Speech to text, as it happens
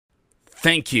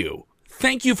Thank you.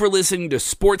 Thank you for listening to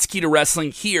Sportskeeda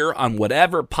Wrestling here on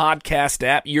whatever podcast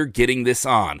app you're getting this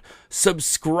on.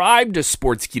 Subscribe to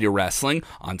Sportskeeda Wrestling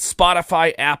on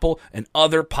Spotify, Apple, and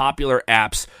other popular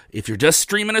apps. If you're just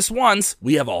streaming us once,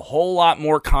 we have a whole lot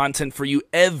more content for you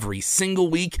every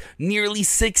single week, nearly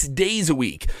 6 days a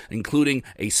week, including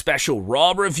a special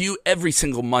Raw review every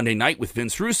single Monday night with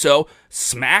Vince Russo,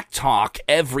 Smack Talk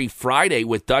every Friday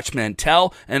with Dutch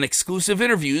Mantell, and exclusive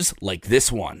interviews like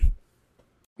this one.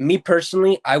 Me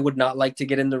personally, I would not like to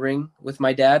get in the ring with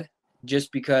my dad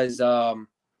just because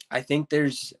I think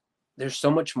there's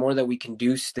so much more that we can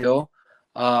do still.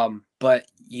 But,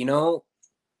 you know,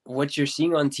 what you're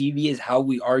seeing on TV is how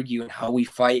we argue and how we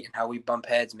fight and how we bump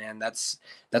heads, man. That's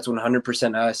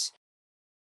 100% us.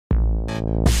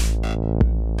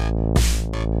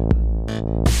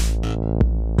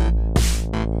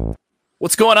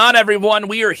 What's going on, everyone?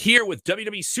 We are here with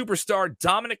WWE superstar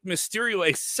Dominik Mysterio,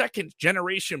 a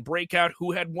second-generation breakout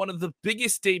who had one of the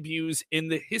biggest debuts in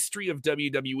the history of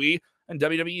WWE, and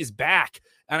WWE is back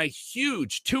on a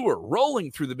huge tour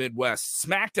rolling through the Midwest.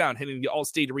 SmackDown hitting the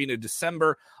Allstate Arena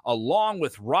December, along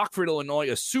with Rockford, Illinois,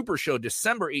 a super show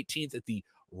December 18th at the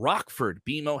Rockford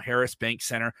BMO Harris Bank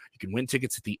Center. You can win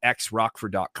tickets at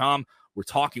thexrockford.com. We're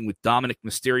talking with Dominik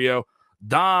Mysterio.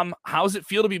 Dom, how does it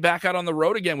feel to be back out on the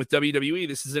road again with WWE?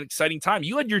 This is an exciting time.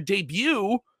 You had your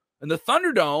debut in the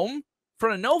Thunderdome in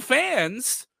front of no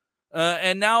fans,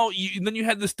 and now you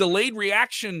had this delayed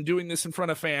reaction doing this in front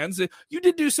of fans. You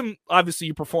did do some, obviously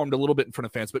you performed a little bit in front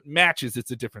of fans, but matches, it's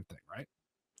a different thing, right?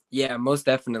 Yeah, most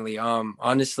definitely.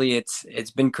 Honestly,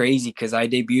 it's been crazy because I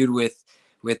debuted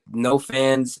with no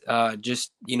fans,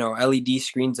 just, you know, LED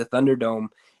screens, a Thunderdome.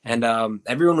 And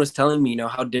everyone was telling me, you know,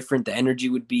 how different the energy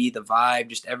would be, the vibe,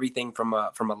 just everything from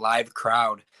a live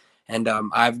crowd. And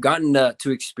I've gotten to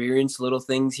experience little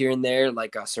things here and there,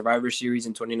 like a Survivor Series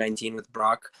in 2019 with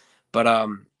Brock. But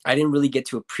I didn't really get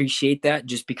to appreciate that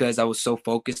just because I was so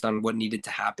focused on what needed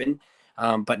to happen.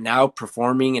 But now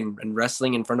performing and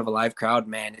wrestling in front of a live crowd,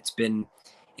 man, it's been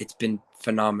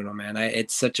phenomenal, man.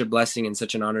 It's such a blessing and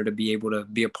such an honor to be able to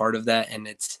be a part of that. And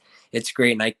it's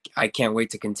great. And I can't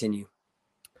wait to continue.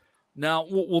 Now,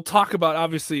 we'll talk about,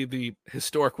 obviously, the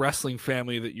historic wrestling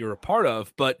family that you're a part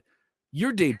of, but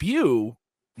your debut,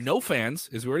 no fans,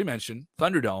 as we already mentioned,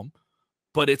 Thunderdome,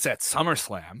 but it's at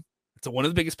SummerSlam. It's one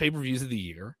of the biggest pay-per-views of the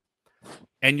year,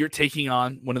 and you're taking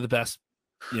on one of the best,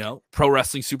 you know, pro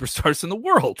wrestling superstars in the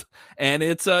world, and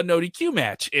it's a no DQ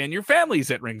match, and your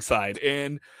family's at ringside,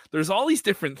 and there's all these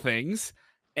different things,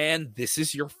 and this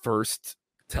is your first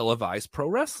televised pro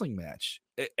wrestling match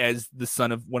as the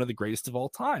son of one of the greatest of all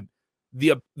time.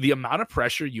 The amount of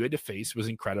pressure you had to face was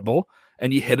incredible,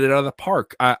 and you hit it out of the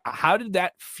park. How did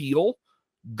that feel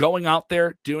going out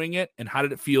there doing it, and how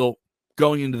did it feel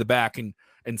going into the back and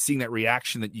seeing that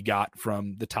reaction that you got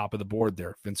from the top of the board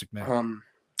there, Vince McMahon?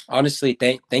 Honestly,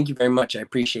 thank you very much. I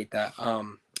appreciate that.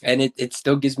 And it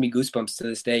still gives me goosebumps to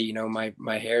this day. You know,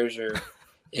 my hairs are.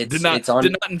 Did not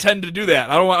intend to do that.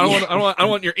 I don't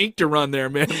want your ink to run there,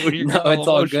 man. No, it's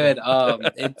all good.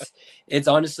 It's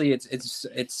honestly,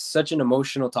 it's such an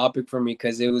emotional topic for me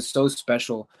because it was so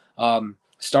special.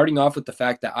 Starting off with the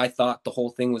fact that I thought the whole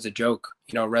thing was a joke,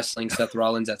 you know, wrestling Seth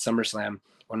Rollins at SummerSlam.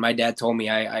 When my dad told me,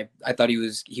 I thought he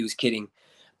was kidding,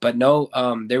 but no,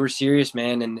 they were serious,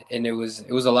 man. And it was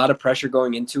a lot of pressure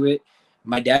going into it.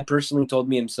 My dad personally told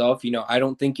me himself, you know, I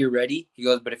don't think you're ready. He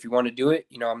goes, but if you want to do it,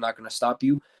 you know, I'm not going to stop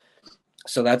you.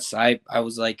 So I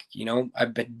was like, you know,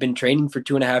 I've been training for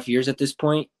 2.5 years at this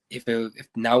point. If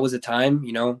now was the time,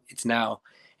 you know, it's now.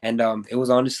 And it was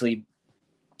honestly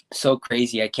so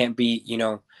crazy. I can't be, you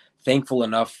know, thankful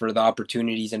enough for the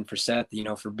opportunities and for Seth, you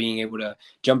know, for being able to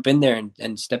jump in there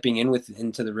and stepping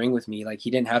into the ring with me. Like, he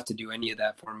didn't have to do any of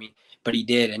that for me, but he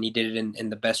did, and he did it in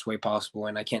the best way possible.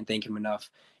 And I can't thank him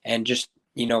enough. And just,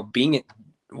 you know,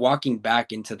 walking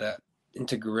back into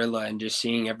Gorilla and just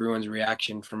seeing everyone's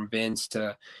reaction from Vince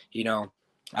to, you know,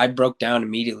 I broke down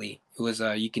immediately. It was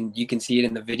you can see it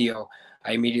in the video.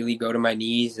 I immediately go to my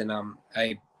knees and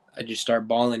I just start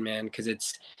bawling, man, because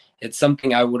it's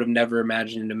something I would have never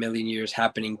imagined in a million years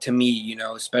happening to me, you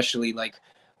know, especially like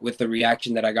with the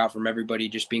reaction that I got from everybody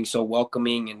just being so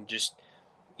welcoming and just,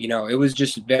 you know, it was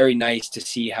just very nice to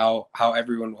see how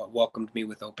everyone welcomed me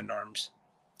with open arms.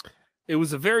 It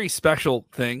was a very special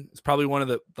thing. It's probably one of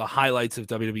the highlights of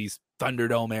WWE's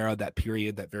Thunderdome era, that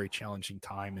period, that very challenging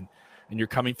time, and you're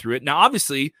coming through it. Now,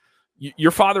 obviously,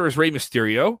 your father is Rey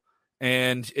Mysterio,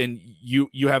 and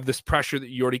you have this pressure that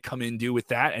you already come into with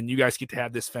that, and you guys get to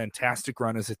have this fantastic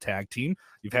run as a tag team.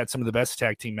 You've had some of the best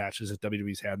tag team matches that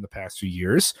WWE's had in the past few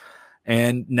years,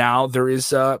 and now there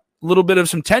is a little bit of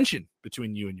some tension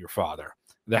between you and your father.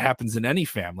 That happens in any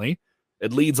family.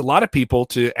 It leads a lot of people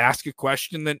to ask a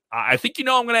question that I think I'm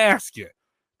going to ask you.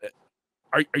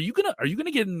 Are you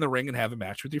gonna get in the ring and have a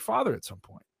match with your father at some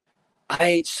point?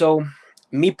 So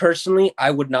me personally,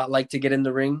 I would not like to get in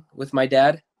the ring with my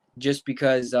dad, just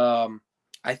because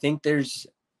I think there's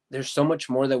so much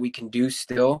more that we can do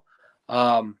still.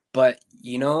 But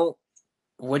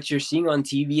what you're seeing on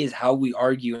TV is how we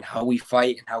argue and how we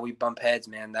fight and how we bump heads,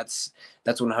 man. That's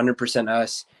 100%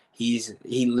 us.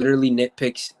 He literally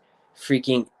nitpicks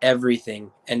freaking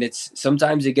everything, and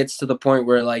sometimes it gets to the point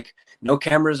where like no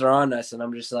cameras are on us, and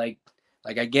I'm just like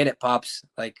I get it, pops.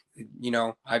 Like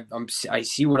I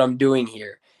see what I'm doing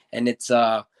here, and it's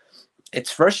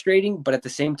frustrating, but at the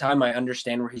same time, I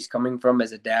understand where he's coming from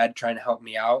as a dad trying to help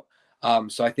me out.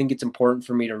 So I think it's important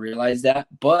for me to realize that,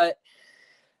 but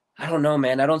I don't know,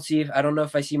 man. I don't know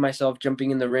if I see myself jumping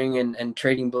in the ring and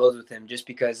trading blows with him, just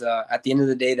because at the end of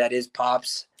the day, that is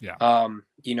pops. Yeah.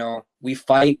 We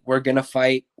fight. We're gonna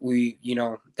fight.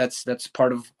 That's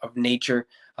part of nature.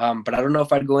 But I don't know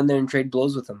if I'd go in there and trade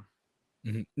blows with him.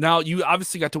 Mm-hmm. Now, you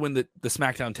obviously got to win the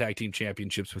SmackDown Tag Team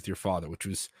Championships with your father, which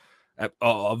was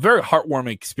a very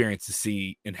heartwarming experience to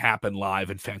see and happen live,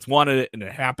 and fans wanted it, and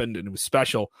it happened, and it was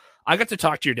special. I got to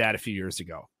talk to your dad a few years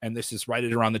ago, and this is right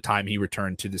around the time he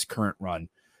returned to this current run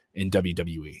in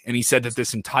WWE. And he said that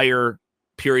this entire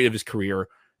period of his career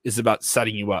is about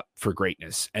setting you up for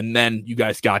greatness. And then you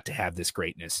guys got to have this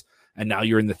greatness, and now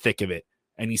you're in the thick of it.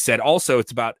 And he said also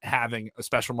it's about having a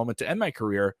special moment to end my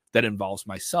career that involves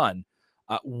my son.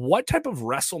 What type of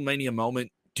WrestleMania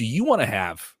moment do you want to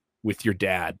have with your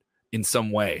dad in some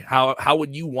way? How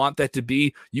would you want that to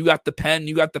be? You got the pen,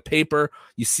 you got the paper,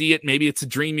 you see it. Maybe it's a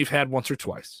dream you've had once or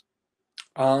twice.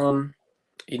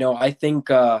 I think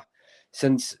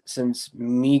since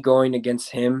me going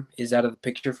against him is out of the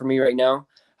picture for me right now,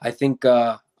 I think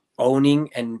owning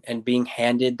and being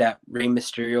handed that Rey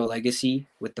Mysterio legacy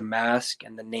with the mask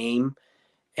and the name,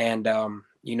 and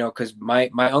because my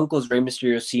uncle is Rey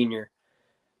Mysterio Sr.,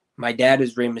 my dad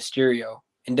is Rey Mysterio.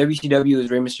 In WCW, it was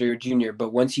Rey Mysterio Jr.,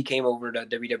 but once he came over to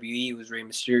WWE, it was Rey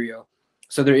Mysterio.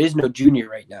 So there is no junior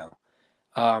right now.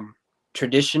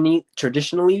 Traditionally,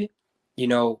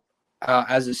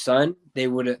 as a son, they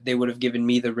would have given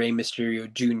me the Rey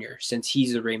Mysterio Jr., since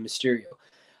he's the Rey Mysterio.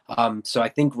 So I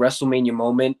think WrestleMania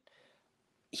moment,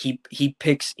 he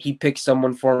picks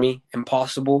someone for me,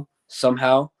 impossible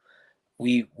somehow.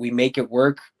 We make it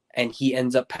work, and he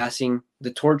ends up passing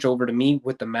the torch over to me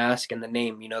with the mask and the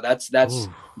name. That's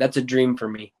a dream for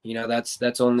me.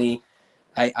 That's only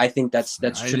I think that's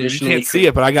traditionally. You can't see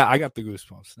it, but I got the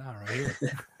goosebumps now right here.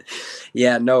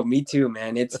 Yeah, no, me too,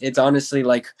 man. It's honestly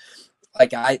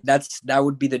that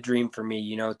would be the dream for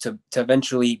me, to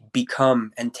eventually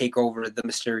become and take over the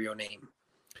Mysterio name.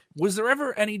 Was there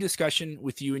ever any discussion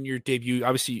with you in your debut?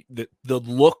 Obviously, the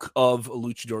look of a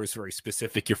luchador is very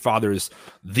specific. Your father is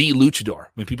the luchador.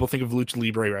 When people think of Lucha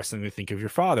Libre wrestling, they think of your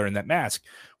father and that mask.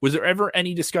 Was there ever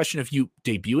any discussion of you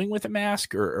debuting with a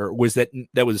mask, or was that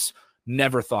was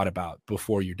never thought about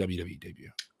before your WWE debut?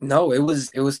 No, it was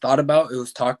thought about. It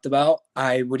was talked about.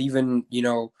 I would even,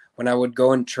 when I would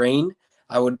go and train,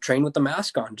 I would train with the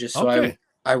mask on, just so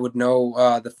I would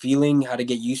know the feeling, how to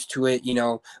get used to it,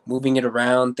 moving it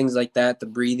around, things like that, the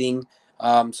breathing.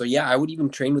 So yeah, I would even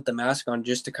train with the mask on,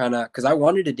 just to kind of, because I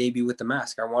wanted to debut with the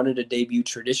mask. I wanted to debut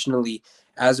traditionally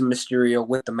as a Mysterio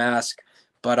with the mask,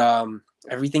 but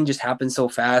everything just happened so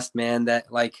fast, man, that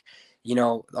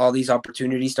all these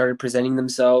opportunities started presenting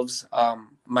themselves.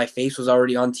 My face was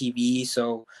already on TV,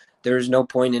 so there's no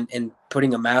point in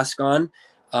putting a mask on,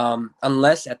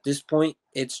 unless at this point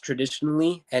it's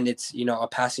traditionally, and it's a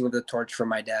passing of the torch from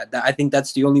my dad. I think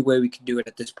that's the only way we could do it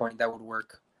at this point that would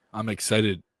work. I'm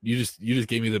excited. You just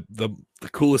gave me the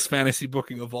coolest fantasy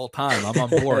booking of all time. I'm on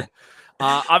board.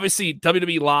 Obviously,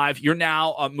 WWE Live. You're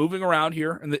now moving around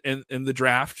here in the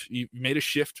draft. You made a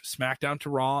shift, SmackDown to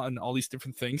Raw, and all these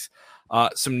different things.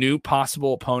 Some new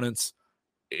possible opponents.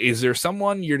 Is there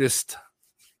someone you're just?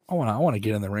 I want to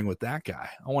get in the ring with that guy.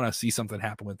 I want to see something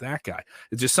happen with that guy.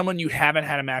 Is there someone you haven't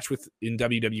had a match with in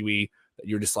WWE that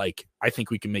you're just like, I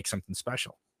think we can make something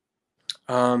special?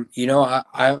 I'm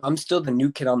still the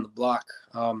new kid on the block.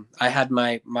 I had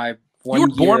my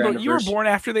you were born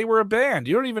after they were a band.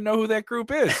 You don't even know who that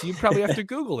group is. You probably have to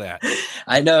Google that.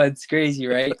 I know, it's crazy,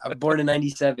 right? I'm born in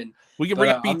 '97. We can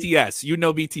bring up BTS. You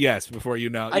know BTS before you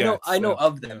know. I know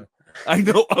of them. I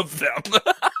know of them.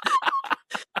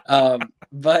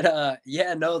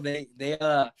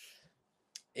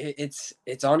 It's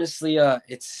honestly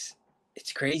it's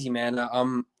crazy, man.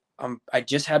 I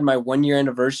just had my 1 year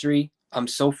anniversary. I'm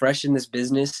so fresh in this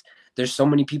business. there's so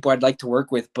many people I'd like to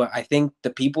work with, but I think the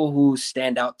people who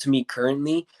stand out to me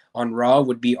currently on Raw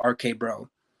would be RK Bro.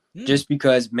 Just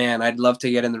because, man, I'd love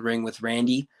to get in the ring with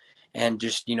Randy and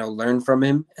just, learn from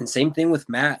him. And same thing with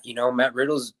Matt. Matt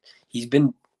Riddle's, he's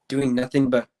been doing nothing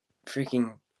but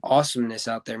freaking awesomeness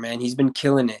out there, man. He's been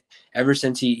killing it ever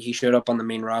since he showed up on the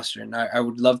main roster. And I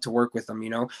would love to work with him,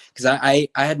 because I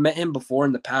had met him before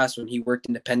in the past when he worked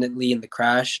independently in the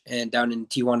Crash and down in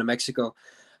Tijuana, Mexico.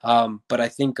 But I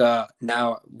think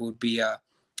now would be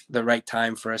the right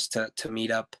time for us to meet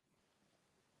up.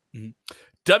 Mm-hmm.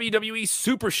 WWE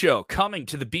Super Show coming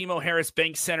to the BMO Harris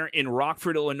Bank Center in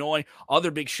Rockford, Illinois. Other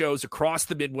big shows across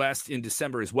the Midwest in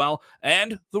December as well.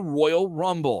 And the Royal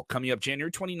Rumble coming up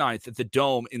January 29th at the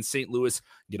Dome in St. Louis.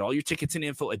 Get all your tickets and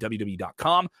info at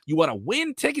WWE.com. You want to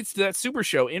win tickets to that Super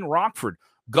Show in Rockford?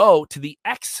 Go to the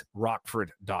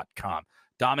xrockford.com.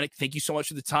 Dominik, thank you so much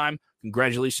for the time.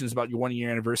 Congratulations about your 1-year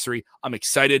anniversary. I'm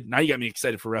excited. Now you got me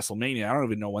excited for WrestleMania. I don't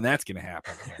even know when that's going to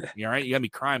happen. You all right? You got me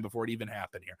crying before it even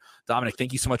happened here. Dominik,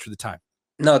 thank you so much for the time.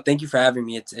 No, thank you for having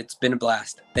me. It's been a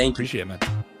blast. Thank you. Appreciate it, man.